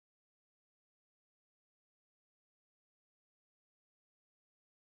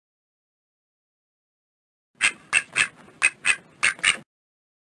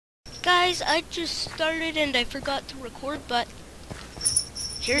Guys, I just started and I forgot to record, but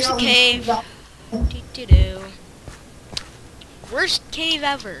here's a cave. Doo-doo-doo. Worst cave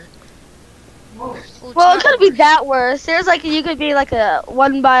ever. Well, It could be that worse. There's like you could be like a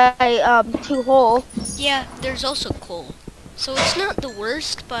 1x2 hole. Yeah, there's also coal. So it's not the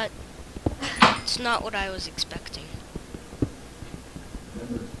worst, but it's not what I was expecting.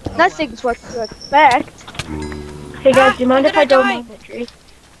 Nothing's what to expect. Hey guys, do you mind if I go die. mine a tree?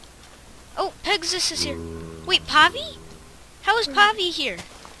 Oh, Pegasus is here. Wait, Pavi? How is Pavi here?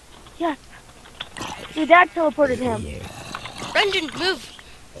 Yeah. Your dad teleported him. Brendan, move!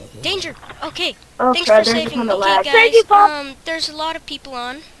 Danger! Okay, Oh, thanks sorry, for there's saving one me. that Okay, lagged. guys, Thank you, Pop. there's a lot of people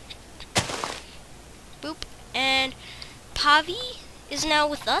on. Boop. And Pavi is now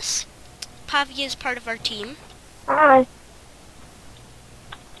with us. Pavi is part of our team. Hi.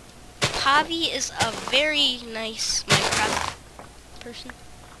 Pavi is a very nice Minecraft person.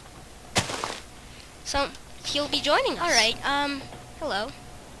 So, he'll be joining us. Alright, hello.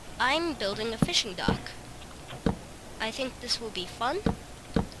 I'm building a fishing dock. I think this will be fun.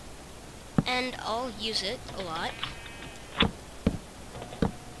 And I'll use it a lot.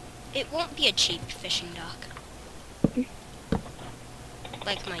 It won't be a cheap fishing dock.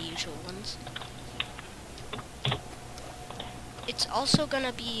 Like my usual ones. It's also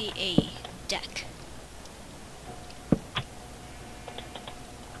gonna be a deck.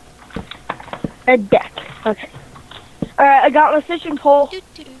 A deck. Okay. Alright, I got my fishing pole.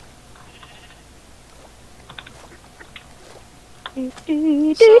 Doo-doo-doo.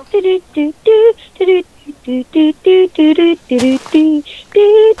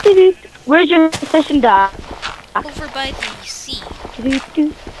 Where's your fishing dock? Over by the sea.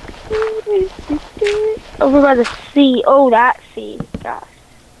 Over by the sea. Oh, that sea. Gosh.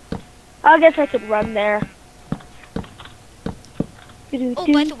 I guess I could run there.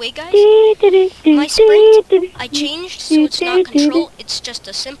 Oh, by the way, guys, my sprint, I changed so it's not control, it's just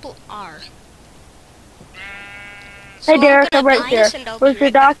a simple R. So Hey, Derek, I'm I'm gonna right do this there. and I'll Where's be your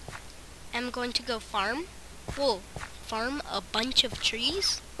right dock? back. I'm going to go farm. We'll farm a bunch of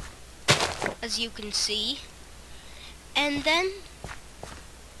trees, as you can see. And then,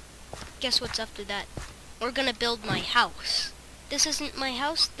 guess what's after that? We're gonna build my house. This isn't my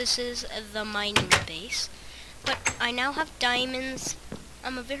house, this is the mining base. But I now have diamonds.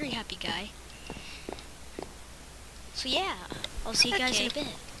 I'm a very happy guy. So yeah, I'll see you guys in a bit.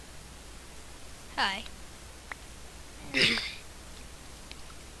 Hi.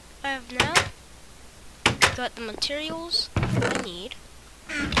 I have now got the materials I need.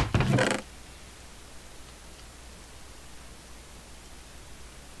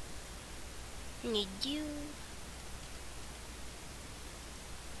 Need you.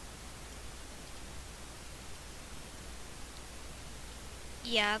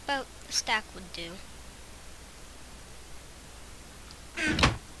 Yeah, about a stack would do.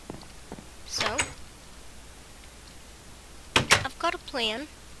 So, I've got a plan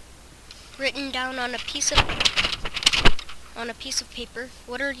written down on a piece of paper.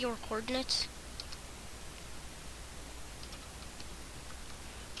 What are your coordinates?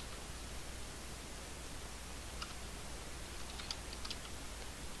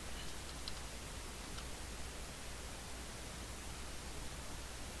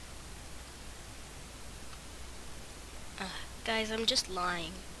 Guys, I'm just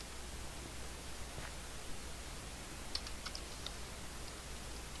lying.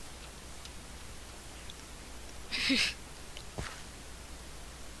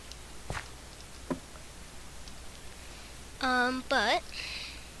 But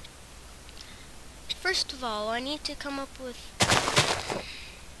first of all, I need to come up with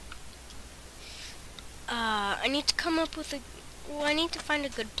I need to find a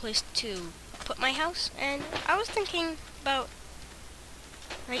good place to put my house, and I was thinking about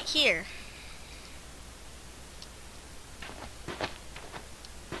right here.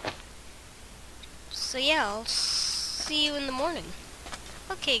 So yeah, I'll see you in the morning.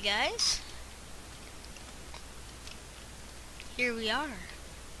 Okay, guys. Here we are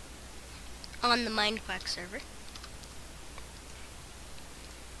on the MindKwack server.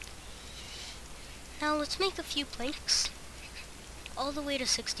 Now let's make a few planks all the way to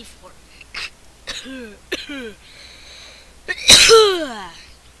 64.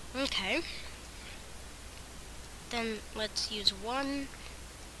 Okay. Then let's use one,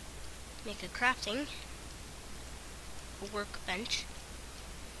 make a crafting, a workbench.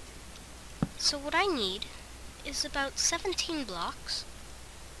 So what I need is about 17 blocks.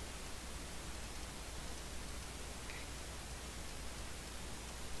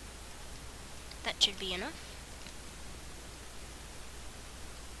 That should be enough.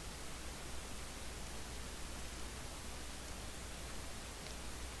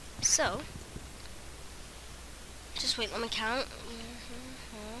 So, just wait, let me count.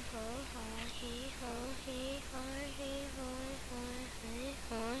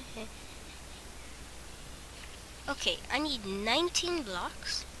 Okay, I need 19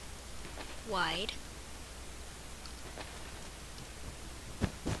 blocks wide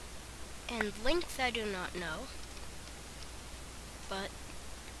and length I do not know, but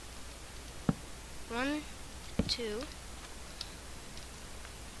 1, 2,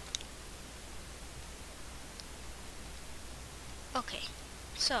 okay,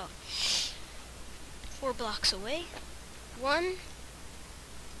 so 4 blocks away, 1,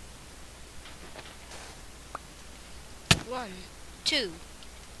 2,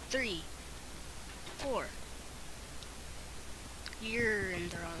 3, 4. You're in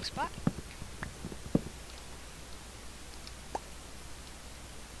the wrong spot.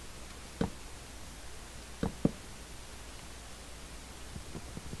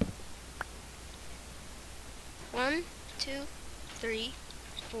 One, 2, 3,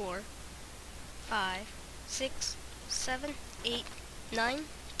 4, 5, 6, 7, 8, 9,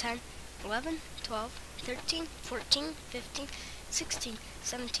 10, 11, 12, 13, 14, 15, 16,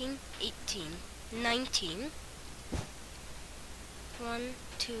 17, 18, 19. 1,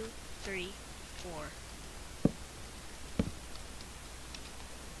 2, 3, 4.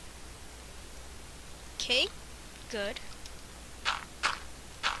 Okay, good.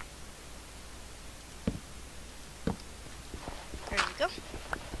 There we go.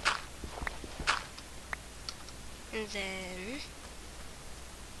 And then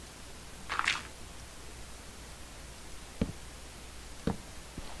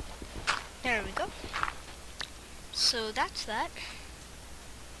there we go. So that's that.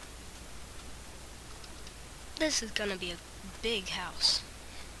 This is gonna be a big house,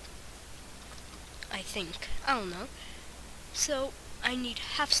 I think. I don't know. So I need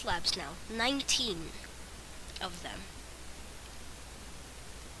half slabs now. 19 of them.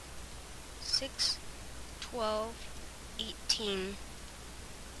 6, 12, 18.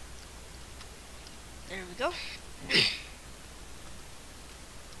 There we go.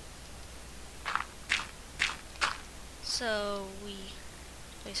 So we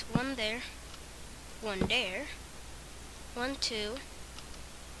place one there, one there, 1, 2,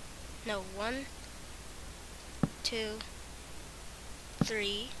 no, 1, 2,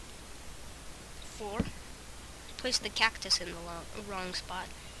 3, 4. Place the cactus in the wrong spot.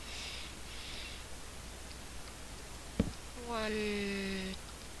 1,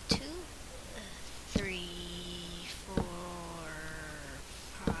 2, 3, 4,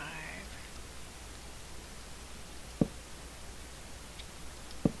 5.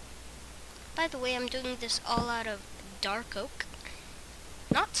 By the way, I'm doing this all out of dark oak,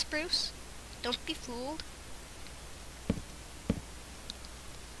 not spruce. Don't be fooled.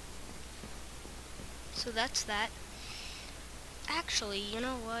 So that's that. Actually, you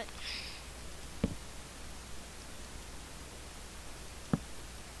know what?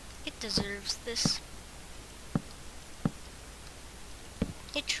 It deserves this.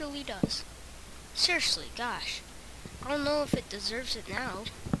 It truly does. Seriously, gosh. I don't know if it deserves it now,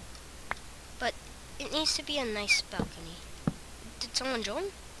 but it needs to be a nice balcony. Did someone join?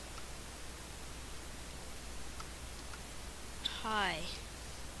 Hi.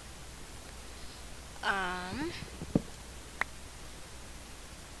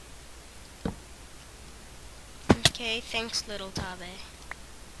 Okay, thanks, little Tabe.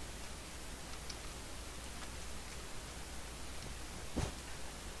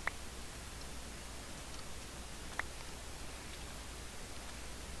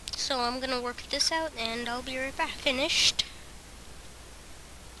 So I'm gonna work this out and I'll be right back. Finished.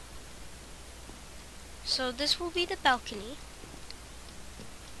 So this will be the balcony.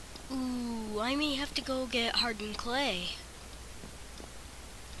 Ooh, I may have to go get hardened clay.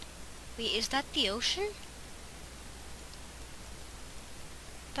 Wait, is that the ocean?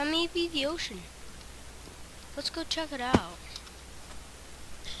 That may be the ocean. Let's go check it out.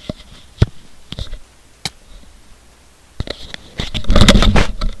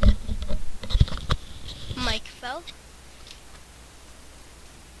 Mike fell.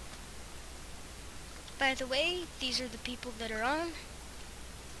 By the way, these are the people that are on.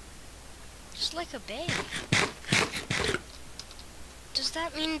 Just like a bay. Does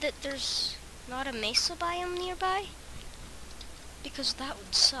that mean that there's not a mesa biome nearby? Because that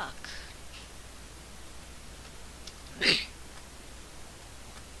would suck.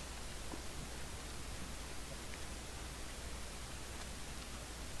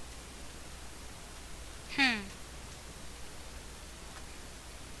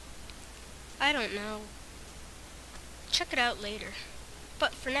 I don't know. Check it out later.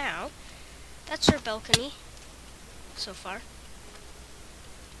 But for now, that's our balcony so far.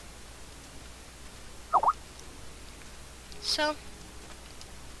 So,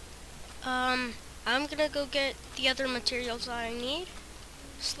 I'm gonna go get the other materials I need,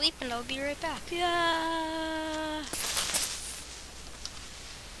 sleep, and I'll be right back. Yeah.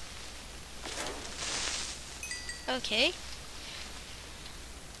 Okay.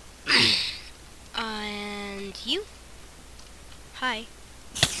 And you? Hi.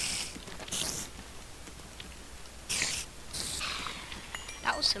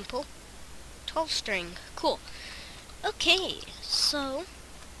 That was simple. 12 string. Cool. Okay, so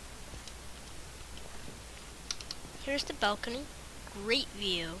here's the balcony. Great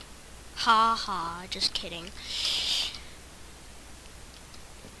view. Ha ha, just kidding.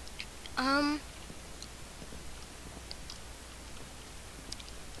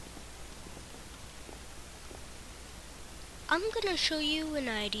 I'm gonna show you an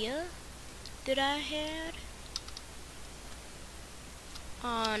idea that I had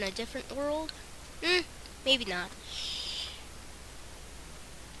on a different world. Maybe not.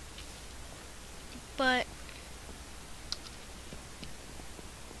 But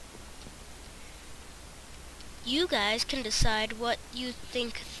you guys can decide what you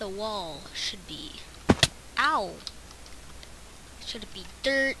think the wall should be. Ow! Should it be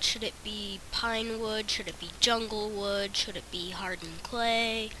dirt? Should it be pine wood? Should it be jungle wood? Should it be hardened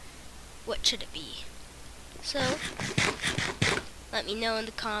clay? What should it be? So, let me know in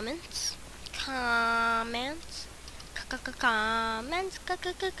the comments. Comments.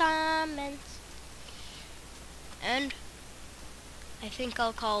 And I think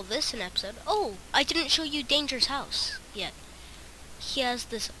I'll call this an episode. Oh, I didn't show you Danger's house yet. He has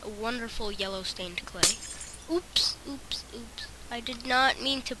this wonderful yellow stained clay. Oops, oops, oops. I did not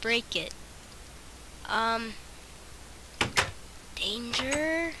mean to break it.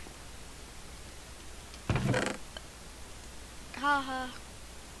 Danger. Haha.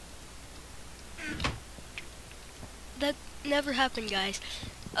 That never happened, guys.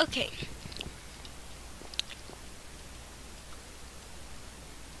 Okay.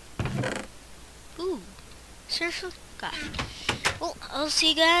 Ooh. Seriously? Gosh. Well, I'll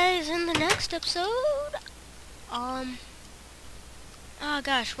see you guys in the next episode. Oh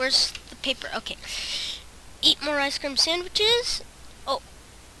gosh, where's the paper? Okay. Eat more ice cream sandwiches. Oh,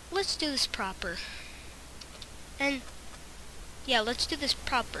 let's do this proper. And yeah, let's do this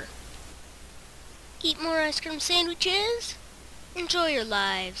proper. Eat more ice cream sandwiches. Enjoy your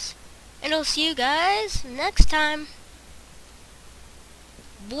lives. And I'll see you guys next time.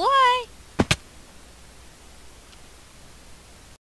 Bye.